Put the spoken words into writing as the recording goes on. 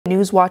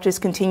Newswatch is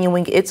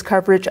continuing its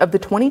coverage of the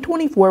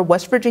 2024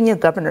 West Virginia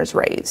governor's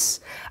race.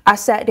 I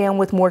sat down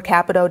with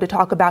Capito to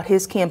talk about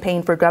his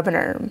campaign for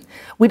governor.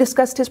 We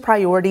discussed his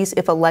priorities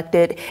if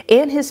elected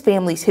and his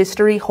family's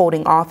history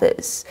holding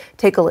office.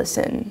 Take a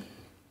listen.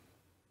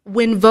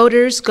 When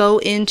voters go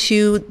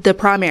into the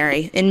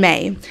primary in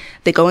May,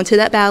 they go into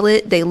that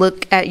ballot, they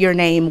look at your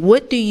name.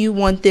 What do you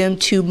want them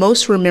to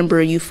most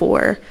remember you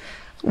for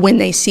when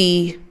they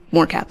see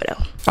Capito?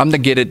 I'm the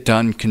get it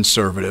done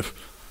conservative.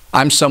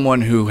 I'm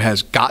someone who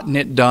has gotten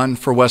it done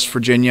for West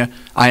Virginia.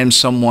 I am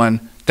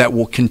someone that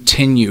will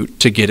continue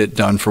to get it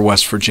done for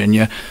West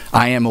Virginia.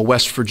 I am a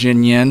West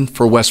Virginian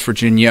for West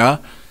Virginia.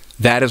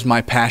 That is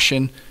my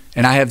passion.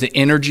 And I have the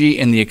energy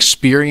and the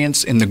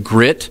experience and the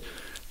grit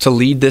to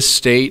lead this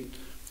state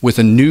with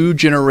a new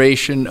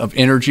generation of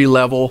energy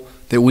level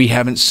that we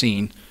haven't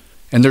seen.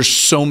 And there's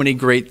so many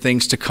great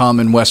things to come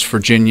in West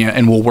Virginia,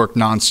 and we'll work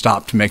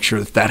nonstop to make sure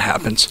that that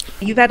happens.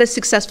 You've had a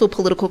successful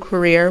political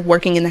career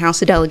working in the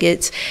House of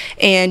Delegates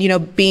and,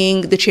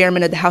 being the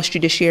chairman of the House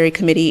Judiciary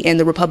Committee and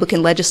the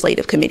Republican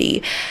Legislative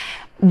Committee.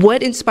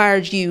 What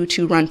inspired you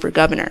to run for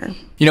governor?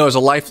 As a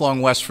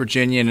lifelong West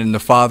Virginian and the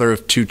father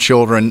of 2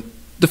 children,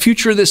 the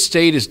future of this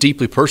state is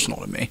deeply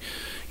personal to me.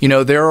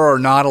 There are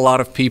not a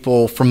lot of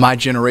people from my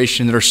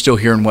generation that are still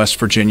here in West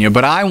Virginia,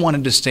 but I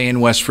wanted to stay in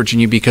West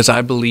Virginia because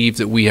I believe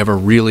that we have a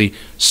really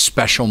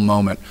special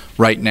moment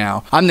right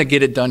now. I'm the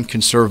get it done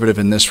conservative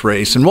in this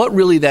race, and what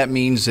really that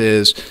means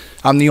is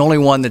I'm the only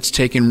one that's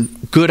taken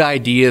good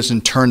ideas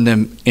and turned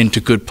them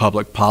into good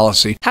public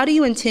policy. How do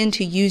you intend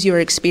to use your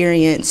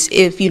experience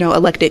if,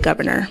 elected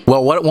governor?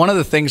 Well, one of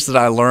the things that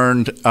I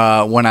learned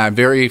when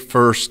very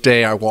first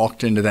day I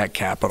walked into that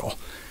Capitol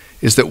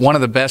is that one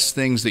of the best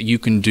things that you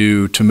can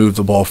do to move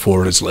the ball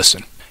forward is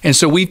listen. And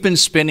so we've been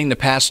spending the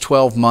past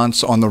 12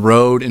 months on the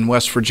road in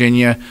West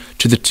Virginia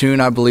to the tune,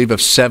 I believe, of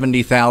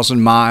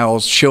 70,000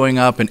 miles, showing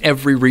up in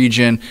every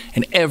region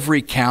and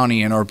every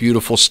county in our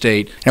beautiful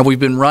state. And we've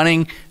been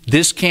running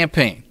this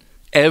campaign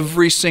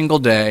every single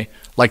day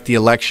like the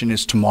election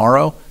is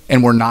tomorrow,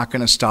 and we're not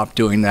going to stop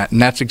doing that.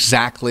 And that's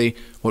exactly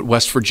what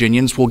West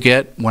Virginians will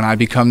get when I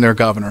become their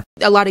governor.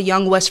 A lot of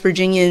young West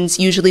Virginians,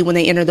 usually when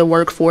they enter the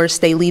workforce,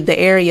 they leave the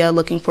area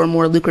looking for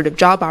more lucrative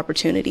job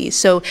opportunities.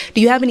 So do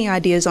you have any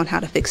ideas on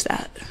how to fix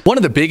that? One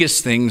of the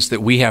biggest things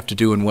that we have to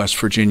do in West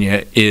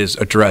Virginia is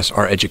address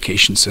our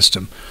education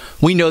system.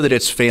 We know that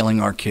it's failing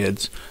our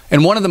kids.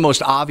 And one of the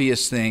most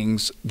obvious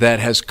things that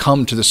has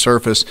come to the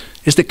surface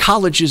is that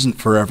college isn't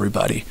for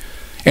everybody.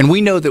 And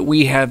we know that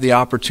we have the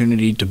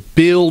opportunity to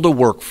build a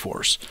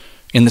workforce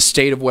in the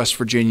state of West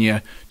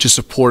Virginia to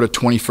support a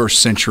 21st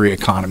century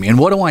economy. And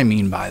what do I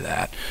mean by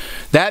that?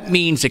 That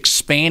means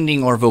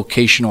expanding our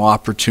vocational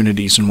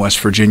opportunities in West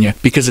Virginia,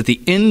 because at the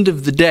end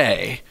of the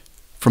day,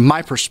 from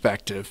my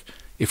perspective,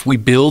 if we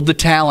build the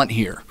talent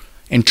here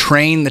and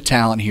train the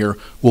talent here,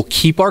 we'll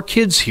keep our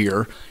kids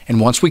here.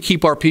 And once we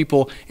keep our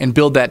people and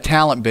build that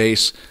talent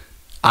base,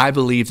 I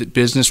believe that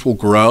business will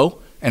grow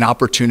and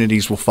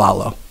opportunities will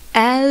follow.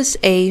 As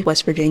a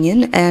West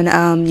Virginian and,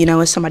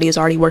 as somebody who's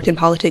already worked in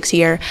politics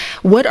here,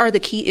 what are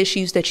the key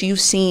issues that you've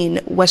seen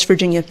West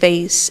Virginia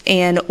face,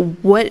 and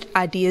what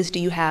ideas do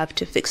you have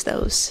to fix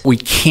those? We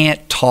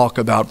can't talk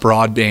about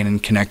broadband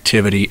and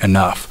connectivity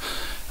enough.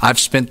 I've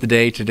spent the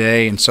day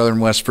today in southern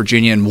West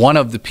Virginia, and one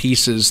of the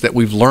pieces that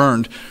we've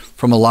learned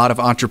from a lot of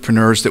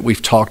entrepreneurs that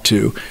we've talked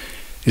to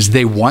is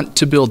they want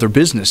to build their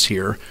business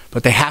here,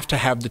 but they have to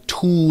have the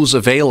tools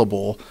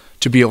available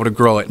to be able to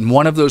grow it. And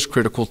one of those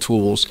critical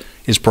tools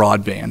is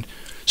broadband.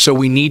 So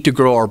we need to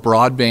grow our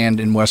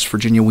broadband in West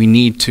Virginia. We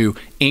need to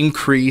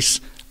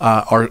increase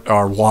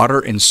our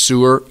water and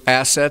sewer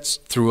assets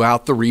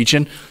throughout the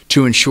region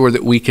to ensure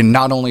that we can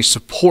not only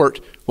support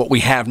what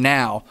we have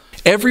now.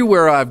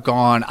 Everywhere I've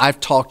gone,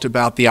 I've talked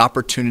about the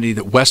opportunity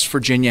that West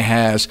Virginia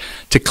has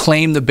to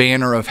claim the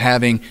banner of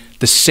having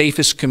the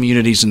safest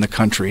communities in the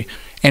country.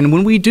 And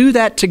when we do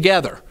that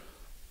together,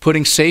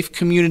 putting safe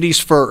communities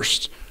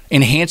first,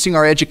 enhancing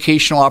our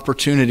educational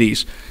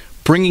opportunities,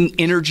 bringing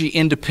energy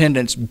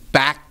independence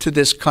back to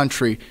this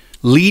country,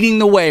 leading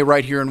the way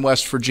right here in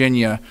West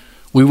Virginia,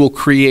 we will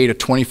create a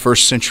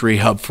 21st century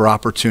hub for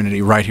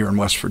opportunity right here in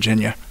West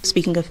Virginia.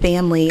 Speaking of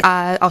family,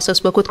 I also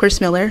spoke with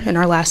Chris Miller in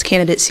our last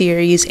candidate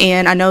series,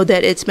 and I know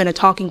that it's been a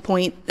talking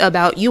point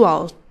about you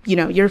all,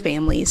 your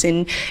families,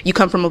 and you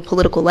come from a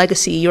political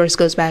legacy. Yours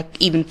goes back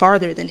even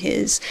farther than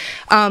his.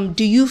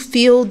 Do you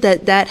feel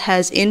that that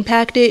has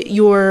impacted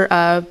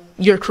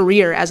your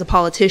career as a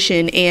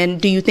politician,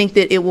 and do you think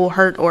that it will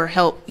hurt or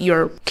help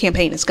your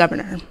campaign as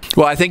governor?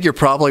 Well, I think you're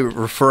probably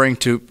referring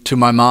to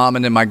my mom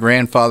and then my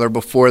grandfather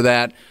before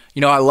that.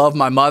 I love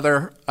my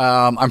mother.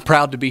 I'm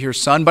proud to be her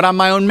son, but I'm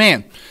my own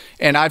man.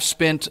 and I've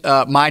spent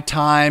my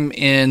time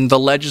in the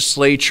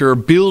legislature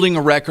building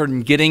a record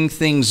and getting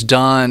things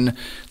done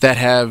that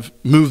have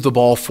moved the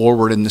ball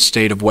forward in the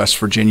state of West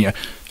Virginia.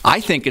 I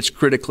think it's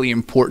critically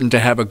important to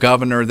have a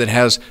governor that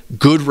has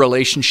good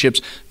relationships,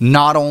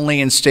 not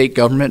only in state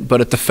government,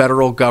 but at the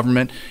federal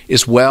government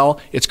as well.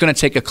 It's going to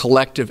take a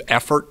collective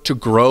effort to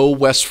grow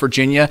West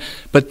Virginia,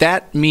 but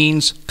that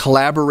means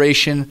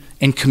collaboration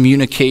and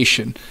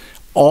communication.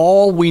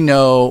 All we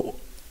know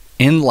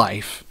in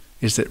life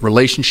is that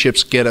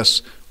relationships get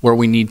us where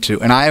we need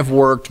to. And I have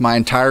worked my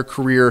entire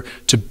career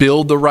to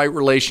build the right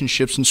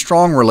relationships and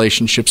strong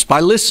relationships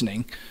by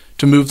listening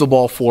to move the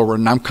ball forward,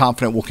 and I'm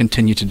confident we'll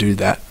continue to do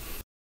that.